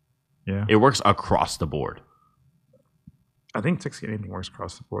 Yeah. It works across the board. I think sexy anything works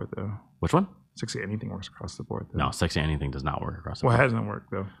across the board though. Which one? Sexy anything works across the board though. No, sexy anything does not work across the What board. hasn't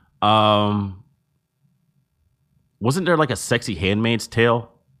worked though? Wasn't there like a sexy Handmaid's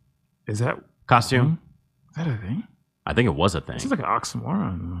Tale Is that costume? is that a thing? I think it was a thing. This is like an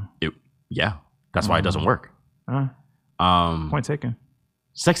oxymoron. Yeah, that's why it doesn't work. Point taken.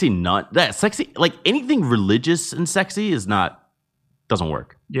 Sexy nut. That sexy, like anything religious and sexy doesn't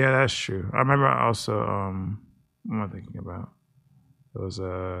work. Yeah, that's true. I remember also, what am I thinking about? It was,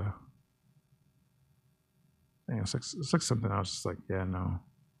 it's like something else. Just like, yeah, no.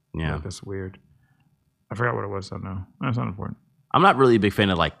 Yeah. Like, that's weird. I forgot what it was, so no. That's not important. I'm not really a big fan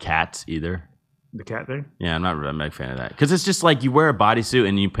of like cats either. The cat thing? Yeah, I'm not really a big fan of that. Because it's just like you wear a bodysuit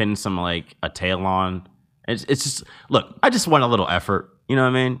and you pin some like a tail on. It's just, look, I just want a little effort. You know what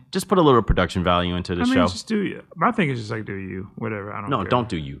I mean? Just put a little production value into the show. Just do you. My thing is just like, do you. Whatever. I don't care. Don't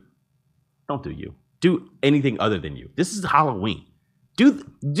do you. Don't do you. Do anything other than you. This is Halloween. Do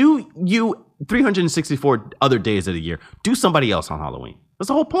you 364 other days of the year. Do somebody else on Halloween. That's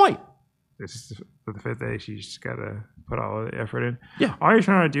the whole point. This is the fifth day. You just got to put all the effort in. Yeah. All you're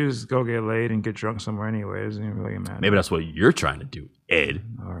trying to do is go get laid and get drunk somewhere anyway. It doesn't even really matter. Maybe that's what you're trying to do, Ed.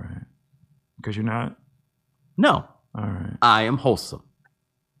 All right. Because you're not? No. All right. I am wholesome.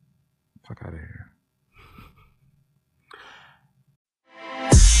 Fuck out of here.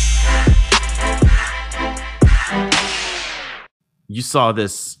 You saw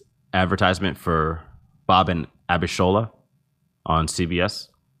this advertisement for Bob and Abishola on CBS,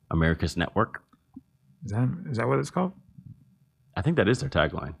 America's Network. Is that what it's called? I think that is their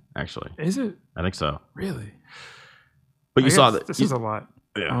tagline, actually. Is it? I think so. Really? But you saw that. This is a lot.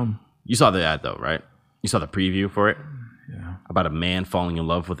 Yeah. You saw the ad, though, right? You saw the preview for it? Yeah. About a man falling in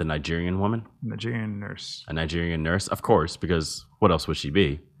love with a Nigerian woman? Nigerian nurse. A Nigerian nurse? Of course, because what else would she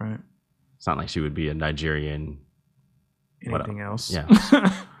be? Right. It's not like she would be a Nigerian. Anything else? Yeah.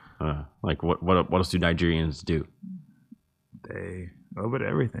 Like, what else do Nigerians do? They a little bit of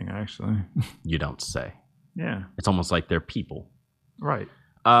everything, actually. You don't say. Yeah. It's almost like they're people. Right.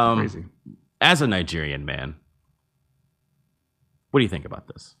 Crazy. As a Nigerian man, what do you think about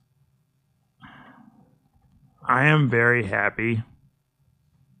this? I am very happy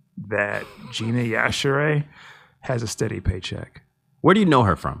that Gina Yashere has a steady paycheck. Where do you know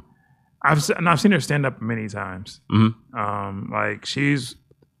her from? I've seen her stand up many times. Mm-hmm. Like she's,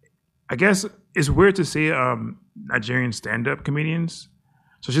 I guess it's weird to see Nigerian stand up comedians.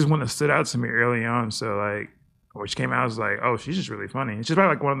 So she's one that stood out to me early on. So like when she came out, I was like, oh, she's just really funny. She's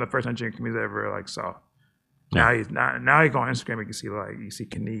probably like one of the first Nigerian comedians I ever like saw. Yeah. Now you go on Instagram, you see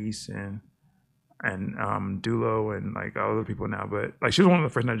Kenise and Dulo and like all other people now. But like she was one of the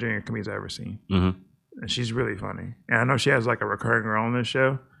first Nigerian comedians I ever seen. Mm-hmm. And she's really funny. And I know she has like a recurring role in this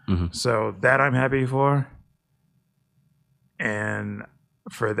show. Mm-hmm. So that I'm happy for. And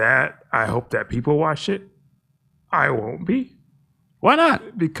for that, I hope that people watch it. I won't be. Why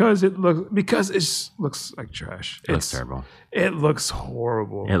not? Because it looks like trash. It looks terrible. It looks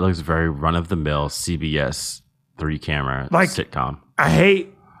horrible. It looks very run-of-the-mill CBS 3-camera sitcom.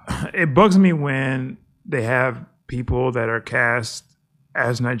 It bugs me when they have people that are cast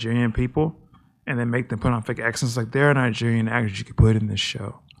as Nigerian people and they make them put on fake accents like they're Nigerian actors you could put in this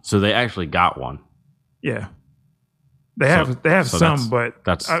show. So they actually got one. Yeah. They have some, but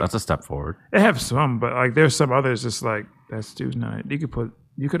that's a step forward. They have some, but like there's some others just like that's dude's not.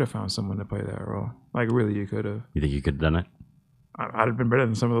 You could have found someone to play that role. Like really, you could have. You think you could have done it? I'd have been better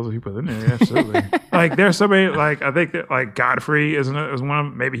than some of those people in there. Absolutely. Like there's somebody like I think that like Godfrey is one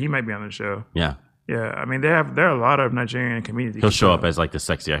of maybe he might be on the show. Yeah. Yeah. I mean there are a lot of Nigerian comedians. He'll show up as like the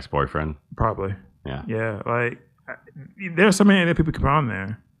sexy ex-boyfriend. Probably. Yeah. Yeah. Like there's so many other people come on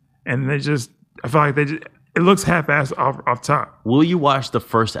there, and I feel like it looks half-assed off top. Will you watch the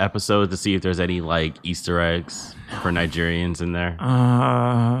first episode to see if there's any like Easter eggs for Nigerians in there?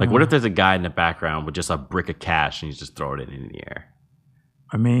 Like, what if there's a guy in the background with just a brick of cash and he's just throwing it in the air?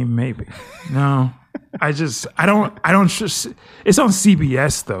 I mean, maybe. No, I don't trust. It's on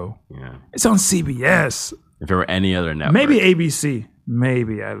CBS though. Yeah, it's on CBS. If there were any other network, maybe ABC.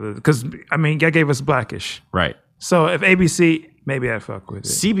 Maybe because I mean, that gave us Blackish, right? So if ABC, maybe I'd fuck with it.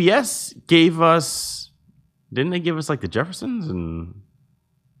 CBS gave us. Didn't they give us like the Jeffersons and?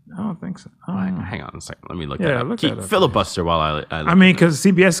 I don't think so. Hang on a second. Let me look that up. Look Keep that up. filibuster while I mean, because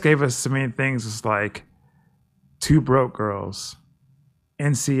CBS gave us so many things. It's like Two Broke Girls,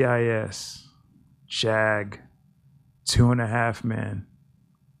 NCIS, JAG, 2.5 Men,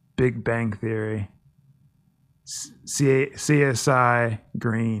 Big Bang Theory, CSI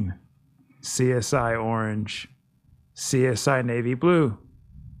Green, CSI Orange, CSI Navy Blue,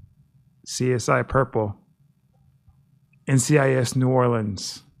 CSI Purple, NCIS New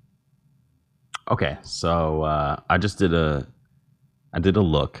Orleans. Okay, so I did a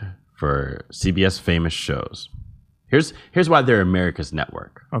look for CBS famous shows. Here's why they're America's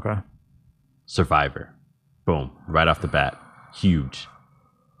network. Okay. Survivor, Boom. Right off the bat. Huge.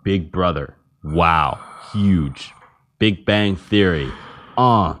 Big Brother. Wow. Huge. Big Bang Theory.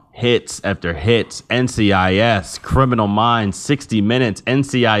 Hits after hits. NCIS. Criminal Minds. 60 Minutes.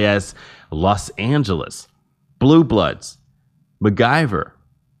 NCIS. Los Angeles. Blue Bloods. MacGyver.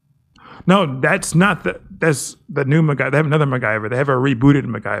 No, that's not that's the new MacGyver. They have another MacGyver. They have a rebooted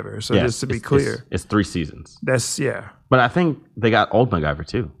MacGyver. So just to be clear. It's 3 seasons. Yeah. But I think they got old MacGyver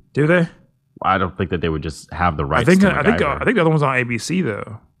too. Do they? I don't think that they would just have the rights I think to I think MacGyver. the other one's on ABC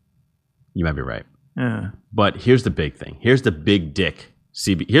though. You might be right. Yeah. But here's the big thing. Here's the big dick.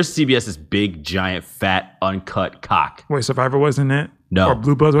 Here's CBS's big, giant, fat, uncut cock. Wait, Survivor wasn't it? No. Or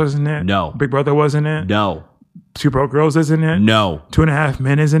Blue Bloods wasn't it? No. Big Brother wasn't it? No. Two Broke Girls isn't it? No. 2.5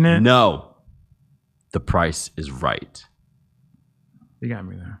 Men isn't it? No. The Price is Right. You got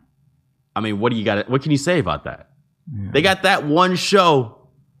me there. I mean, what can you say about that? Yeah. They got that one show.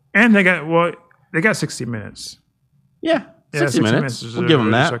 And they got 60 Minutes. Yeah. 60 minutes. We'll give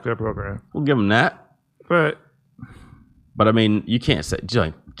them that. Program. We'll give them that. But I mean, you can't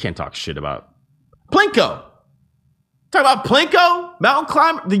talk shit about Plinko. Talk about Plinko, Mountain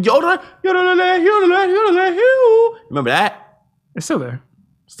Climber, the Yoda. Remember that? It's still there.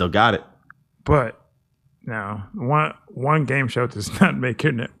 Still got it. But now, one game show does not make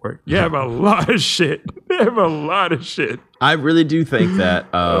your network. You have a lot of shit. They have a lot of shit. I really do think that.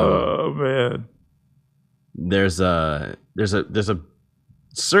 Oh man, there's a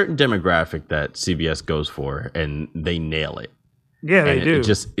certain demographic that CBS goes for, and they nail it. Yeah, they do. It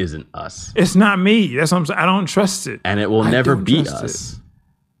just isn't us. It's not me. That's what I'm saying. I don't trust it. And it will never be us.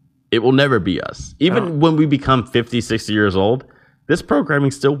 It will never be us. Even when we become 50, 60 years old, this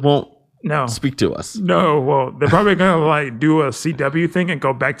programming still won't speak to us. No, well, they're probably gonna like do a CW thing and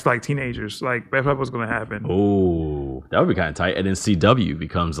go back to like teenagers. Like that's what's gonna happen. Oh, that would be kind of tight. And then CW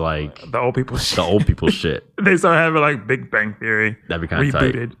becomes like the old people shit. The old people shit. They start having like Big Bang Theory. That'd be kind of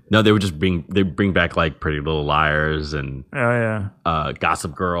tight. No, they would just bring back like Pretty Little Liars and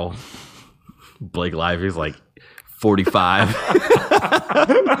Gossip Girl. Blake Lively's like 45,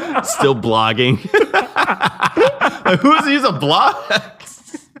 still blogging. Like, who's he? He's a blog.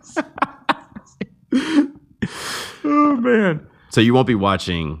 Oh man! So you won't be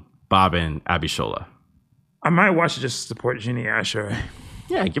watching Bob and Abishola? I might watch it just to support Jeannie Asher.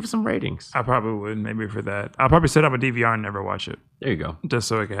 Yeah, give us some ratings. I probably would, maybe for that. I'll probably set up a DVR and never watch it. There you go. Just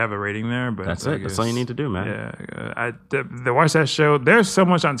so I can have a rating there. But that's it. That's all you need to do, man. Yeah, to watch that show. There's so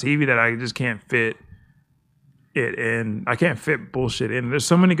much on TV that I just can't fit it in. I can't fit bullshit in. There's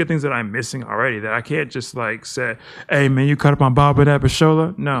so many good things that I'm missing already that I can't just like say, "Hey man, you caught up on Bob and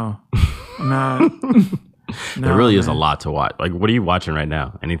Abishola?" No, I'm not. There really is a lot to watch. Like, what are you watching right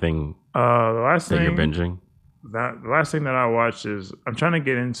now? Anything the last that thing you're binging? The last thing that I watched is I'm trying to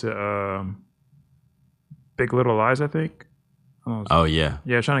get into Big Little Lies. I think. Oh yeah.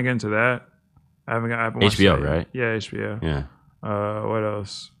 Yeah, trying to get into that. I haven't watched HBO, that. Right? Yeah, HBO. Yeah. What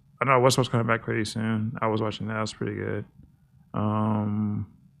else? I know Westworld's coming back pretty soon. I was watching that. It was pretty good.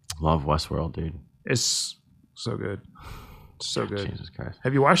 Love Westworld, dude. It's so good. So good. Jesus Christ.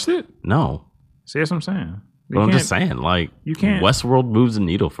 Have you watched it? No. See, that's what I'm saying. Well, I'm just saying, like, you can't. Westworld moves the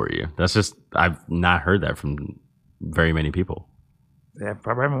needle for you. That's just, I've not heard that from very many people. Yeah,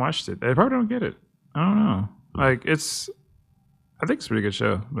 probably haven't watched it. They probably don't get it. I don't know. Like, I think it's a pretty good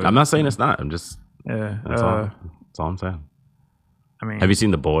show. I'm not saying it's not. I'm just, yeah. That's all I'm saying. I mean, have you seen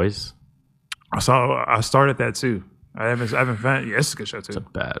The Boys? I started that too. I haven't found. Yeah, it's a good show too. It's a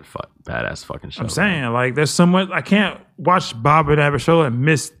badass fucking show. I'm saying, like, there's so much. I can't watch Bob and Abishola and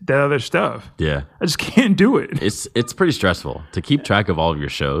miss that other stuff. Yeah, I just can't do it. It's pretty stressful to keep track of all of your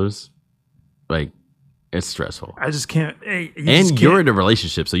shows. Like, it's stressful. I just can't. Hey, you're in a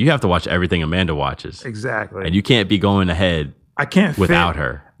relationship, so you have to watch everything Amanda watches. Exactly. And you can't be going ahead. I can't without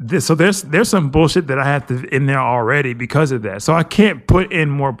her. So there's some bullshit that I have to in there already because of that. So I can't put in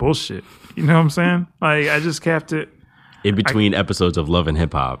more bullshit. You know what I'm saying? Like, I just have to. In between episodes of Love and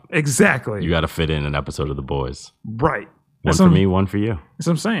Hip Hop. Exactly. You got to fit in an episode of The Boys. Right. One for me, one for you. That's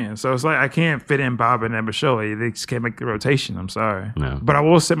what I'm saying. So it's like I can't fit in Bob and Abishola. They just can't make the rotation. I'm sorry. No. But I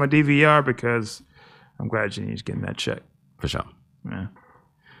will set my DVR because I'm glad Jeannie's getting that check. For sure. Yeah.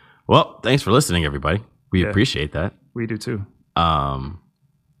 Well, thanks for listening, everybody. We appreciate that. We do too. I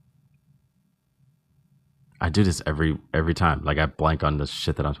do this every time. Like, I blank on the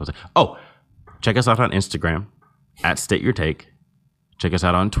shit that I'm supposed to. Oh, check us out on Instagram at State Your Take. Check us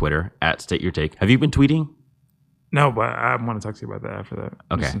out on Twitter at State Your Take. Have you been tweeting? No, but I want to talk to you about that after that.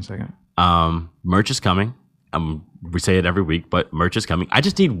 Okay. Just in a second. Merch is coming. We say it every week, but merch is coming. I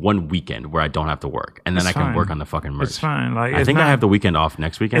just need one weekend where I don't have to work, and then I can work on the fucking merch. It's fine. Like, I think I have the weekend off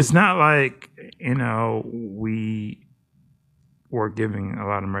next weekend. It's not like we were giving a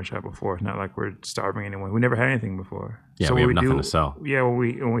lot of merch out before. It's not like we're starving anyone. We never had anything before. Yeah, so we have when nothing to sell. Yeah,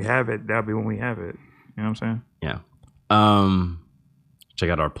 when we have it, that'll be when we have it. You know what I'm saying? Yeah. Check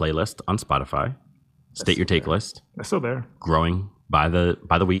out our playlist on Spotify. State Your Take list. That's still there. Growing by the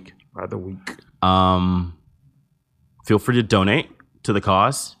week. By the week. Feel free to donate to the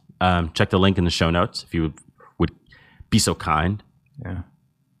cause. Check the link in the show notes if you would be so kind. Yeah.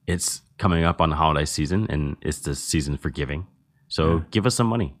 It's coming up on the holiday season, and it's the season for giving. So give us some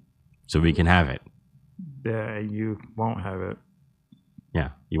money so we can have it. Yeah, you won't have it.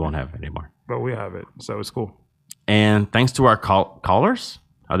 Yeah, you won't have it anymore. But we have it, so it's cool. And thanks to our callers.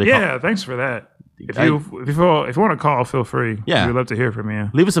 Are they thanks for that. If you want to call, feel free. Yeah. We'd love to hear from you.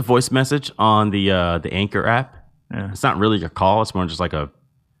 Leave us a voice message on the Anchor app. Yeah. It's not really a call. It's more just like a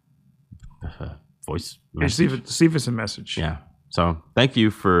voice message. See if it's a message. Yeah. So thank you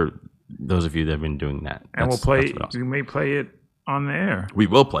for those of you that have been doing that. And we'll play. We may play it on the air. We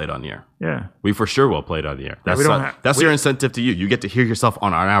will play it on the air. Yeah. We for sure will play it on the air. That's your incentive to you. You get to hear yourself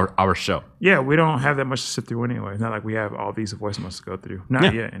on our show. Yeah, we don't have that much to sit through anyway. It's not like we have all these voicemails to go through.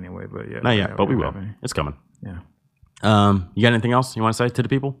 Not yet anyway, but yeah. Not yet, but we will. It's coming. Yeah. You got anything else you want to say to the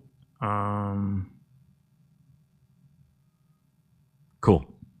people? Cool.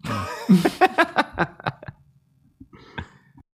 Yeah.